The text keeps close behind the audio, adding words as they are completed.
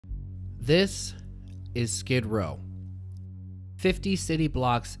This is Skid Row, 50 city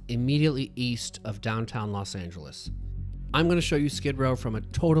blocks immediately east of downtown Los Angeles. I'm going to show you Skid Row from a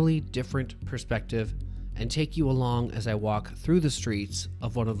totally different perspective and take you along as I walk through the streets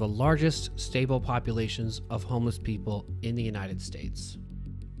of one of the largest stable populations of homeless people in the United States.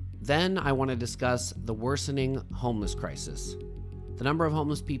 Then I want to discuss the worsening homeless crisis. The number of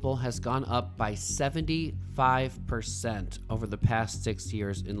homeless people has gone up by 75% over the past 6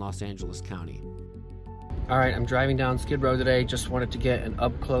 years in Los Angeles County. All right, I'm driving down Skid Row today. Just wanted to get an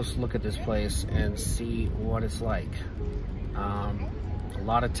up-close look at this place and see what it's like. A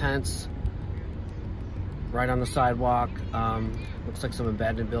lot of tents right on the sidewalk. Looks like some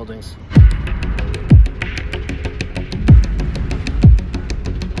abandoned buildings.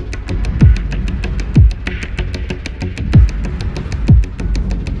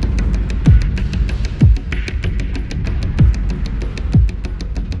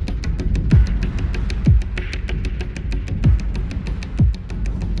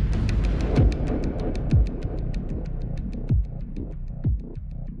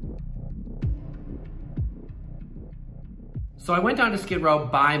 So I went down to Skid Row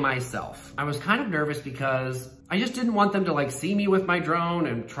by myself. I was kind of nervous because I just didn't want them to see me with my drone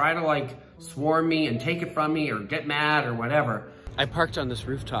and try to swarm me and take it from me or get mad or whatever. I parked on this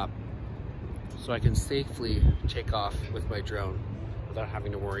rooftop so I can safely take off with my drone without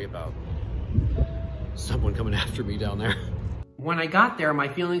having to worry about someone coming after me down there. When I got there, my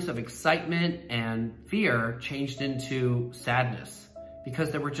feelings of excitement and fear changed into sadness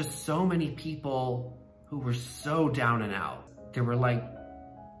because there were just so many people who were so down and out. There were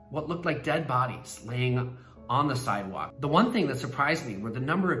what looked like dead bodies laying on the sidewalk. The one thing that surprised me were the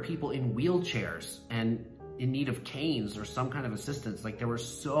number of people in wheelchairs and in need of canes or some kind of assistance. There were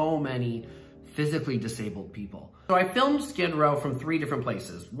so many physically disabled people. So I filmed Skid Row from 3 different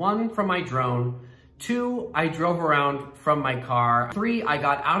places. 1, from my drone. 2, I drove around from my car. 3, I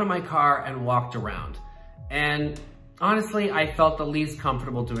got out of my car and walked around. And honestly, I felt the least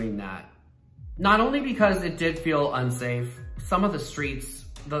comfortable doing that. Not only because it did feel unsafe, some of the streets,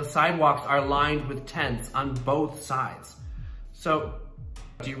 the sidewalks are lined with tents on both sides. So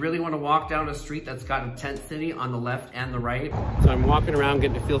do you really want to walk down a street that's got a tent city on the left and the right? So I'm walking around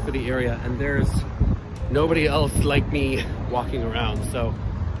getting a feel for the area and there's nobody else like me walking around. So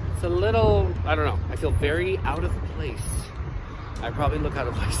it's a little, I don't know, I feel very out of place. I probably look out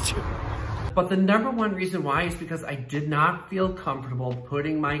of place too. But the number one reason why is because I did not feel comfortable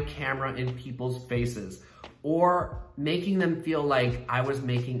putting my camera in people's faces or making them feel like I was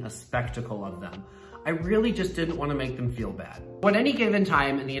making a spectacle of them. I really just didn't want to make them feel bad. At any given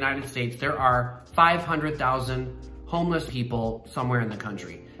time in the United States, there are 500,000 homeless people somewhere in the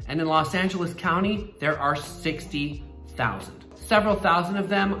country. And in Los Angeles County, there are 60,000. Several thousand of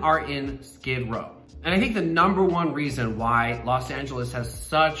them are in Skid Row. And I think the number one reason why Los Angeles has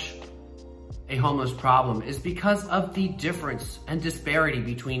such a homeless problem is because of the difference and disparity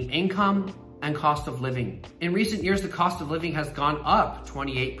between income and cost of living. In recent years, the cost of living has gone up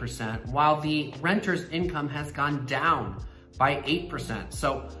 28%, while the renter's income has gone down by 8%.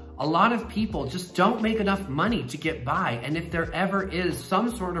 So a lot of people just don't make enough money to get by. And if there ever is some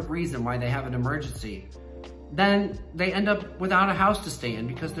sort of reason why they have an emergency, then they end up without a house to stay in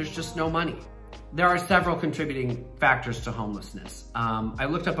because there's just no money. There are several contributing factors to homelessness. I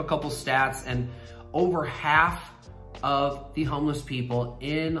looked up a couple stats and over half of the homeless people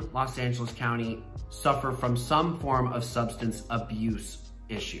in Los Angeles County suffer from some form of substance abuse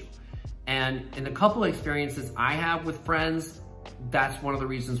issue. And in a couple of experiences I have with friends, that's one of the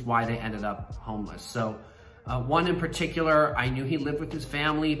reasons why they ended up homeless. So one in particular, I knew he lived with his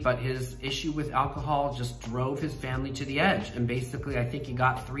family, but his issue with alcohol just drove his family to the edge. And basically, I think he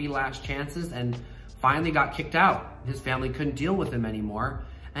got 3 last chances and finally got kicked out. His family couldn't deal with him anymore.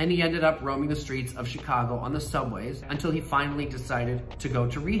 And he ended up roaming the streets of Chicago on the subways until he finally decided to go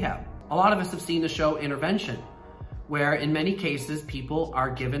to rehab. A lot of us have seen the show Intervention, where in many cases, people are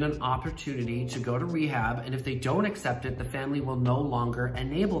given an opportunity to go to rehab, and if they don't accept it, the family will no longer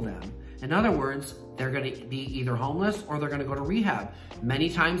enable them. In other words, they're gonna be either homeless or they're gonna go to rehab. Many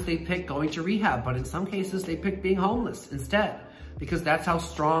times they pick going to rehab, but in some cases they pick being homeless instead, because that's how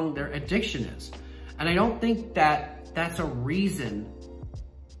strong their addiction is. And I don't think that that's a reason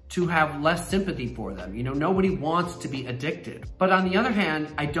to have less sympathy for them. Nobody wants to be addicted. But on the other hand,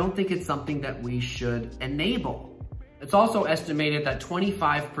 I don't think it's something that we should enable. It's also estimated that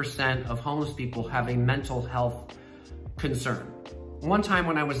 25% of homeless people have a mental health concern. One time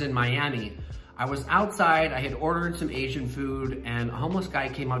when I was in Miami, I was outside, I had ordered some Asian food, and a homeless guy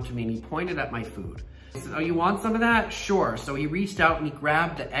came up to me and he pointed at my food. He said, oh, you want some of that? Sure. So he reached out and he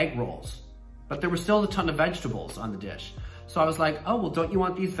grabbed the egg rolls, but there was still a ton of vegetables on the dish. So I was like, oh, well, don't you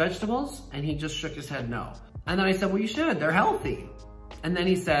want these vegetables? And he just shook his head no. And then I said, well, you should, they're healthy. And then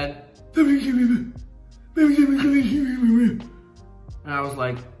he said, and I was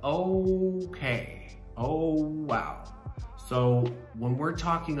like, okay, oh, wow. So when we're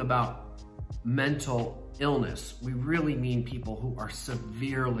talking about mental illness, we really mean people who are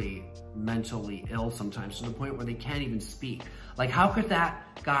severely mentally ill sometimes, to the point where they can't even speak. Like, how could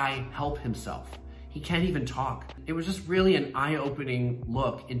that guy help himself? He can't even talk. It was just really an eye-opening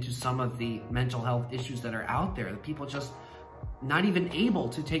look into some of the mental health issues that are out there, that people just not even able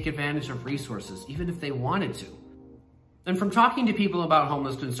to take advantage of resources, even if they wanted to. And from talking to people about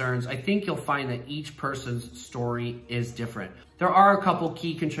homeless concerns, I think you'll find that each person's story is different. There are a couple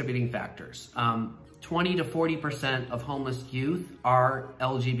key contributing factors. 20 to 40% of homeless youth are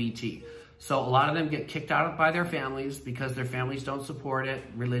LGBT. So a lot of them get kicked out by their families because their families don't support it,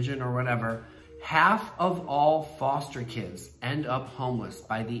 religion or whatever. Half of all foster kids end up homeless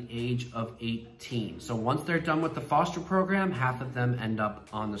by the age of 18. So once they're done with the foster program, half of them end up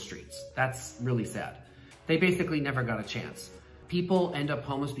on the streets. That's really sad. They basically never got a chance. People end up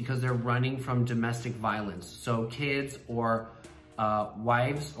homeless because they're running from domestic violence. So kids or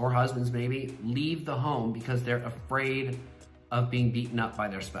wives or husbands maybe leave the home because they're afraid of being beaten up by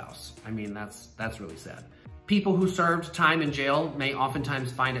their spouse. I mean, that's really sad. People who served time in jail may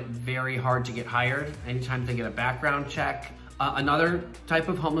oftentimes find it very hard to get hired anytime they get a background check. Another type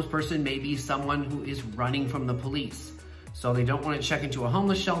of homeless person may be someone who is running from the police. So they don't want to check into a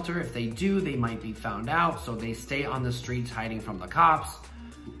homeless shelter. If they do, they might be found out. So they stay on the streets hiding from the cops.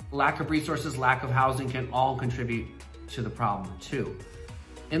 Lack of resources, lack of housing can all contribute to the problem too.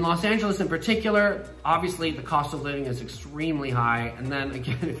 In Los Angeles in particular, obviously the cost of living is extremely high. And then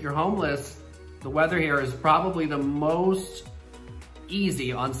again, if you're homeless, the weather here is probably the most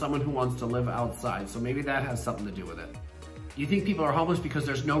easy on someone who wants to live outside. So maybe that has something to do with it. You think people are homeless because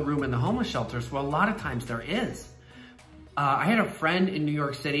there's no room in the homeless shelters? Well, a lot of times there is. I had a friend in New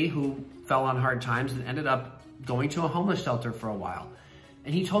York City who fell on hard times and ended up going to a homeless shelter for a while.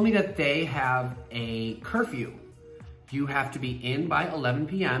 And he told me that they have a curfew. You have to be in by 11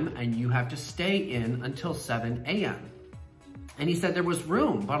 p.m. and you have to stay in until 7 a.m. And he said there was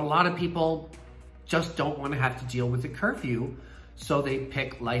room, but a lot of people just don't want to have to deal with the curfew, so they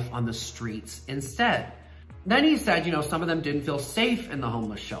pick life on the streets instead. Then he said, you know, some of them didn't feel safe in the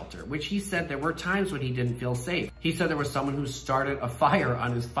homeless shelter, which he said there were times when he didn't feel safe. He said there was someone who started a fire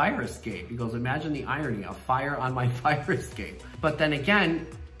on his fire escape. He goes, imagine the irony, a fire on my fire escape. But then again,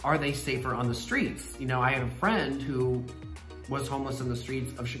 are they safer on the streets? You know, I had a friend who was homeless in the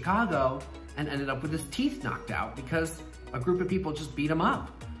streets of Chicago and ended up with his teeth knocked out because a group of people just beat him up.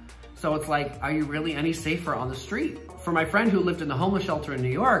 So it's like, are you really any safer on the street? For my friend who lived in the homeless shelter in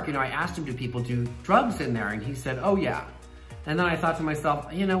New York, you know, I asked him, do people do drugs in there? And he said, oh yeah. And then I thought to myself,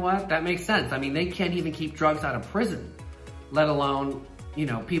 you know what, that makes sense. I mean, they can't even keep drugs out of prison, let alone, you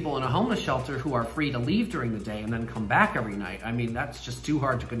know, people in a homeless shelter who are free to leave during the day and then come back every night. I mean, that's just too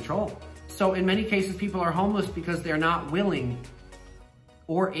hard to control. So in many cases, people are homeless because they're not willing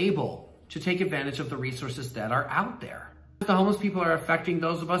or able to take advantage of the resources that are out there. The homeless people are affecting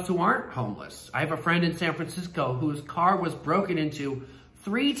those of us who aren't homeless. I have a friend in San Francisco whose car was broken into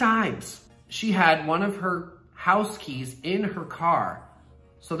 3 times. She had one of her house keys in her car.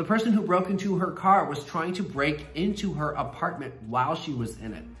 So the person who broke into her car was trying to break into her apartment while she was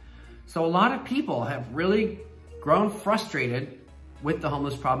in it. So a lot of people have really grown frustrated with the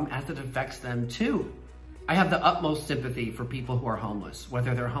homeless problem as it affects them too. I have the utmost sympathy for people who are homeless,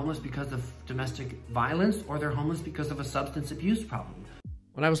 whether they're homeless because of domestic violence or they're homeless because of a substance abuse problem.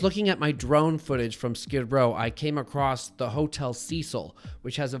 When I was looking at my drone footage from Skid Row, I came across the Hotel Cecil,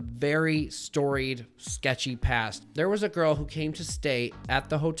 which has a very storied, sketchy past. There was a girl who came to stay at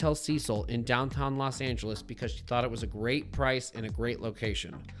the Hotel Cecil in downtown Los Angeles because she thought it was a great price and a great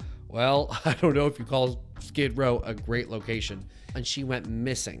location. Well, I don't know if you call Skid Row a great location. And she went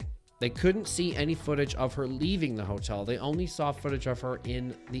missing. They couldn't see any footage of her leaving the hotel. They only saw footage of her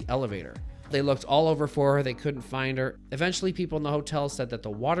in the elevator. They looked all over for her. They couldn't find her. Eventually, people in the hotel said that the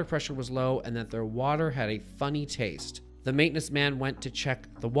water pressure was low and that their water had a funny taste. The maintenance man went to check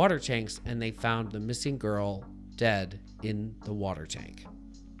the water tanks and they found the missing girl dead in the water tank.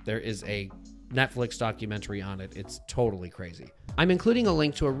 There is a Netflix documentary on it. It's totally crazy. I'm including a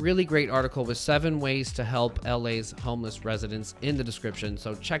link to a really great article with 7 ways to help LA's homeless residents in the description,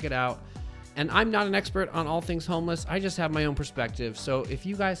 so check it out. And I'm not an expert on all things homeless. I just have my own perspective. So if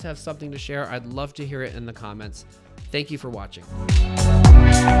you guys have something to share, I'd love to hear it in the comments. Thank you for watching.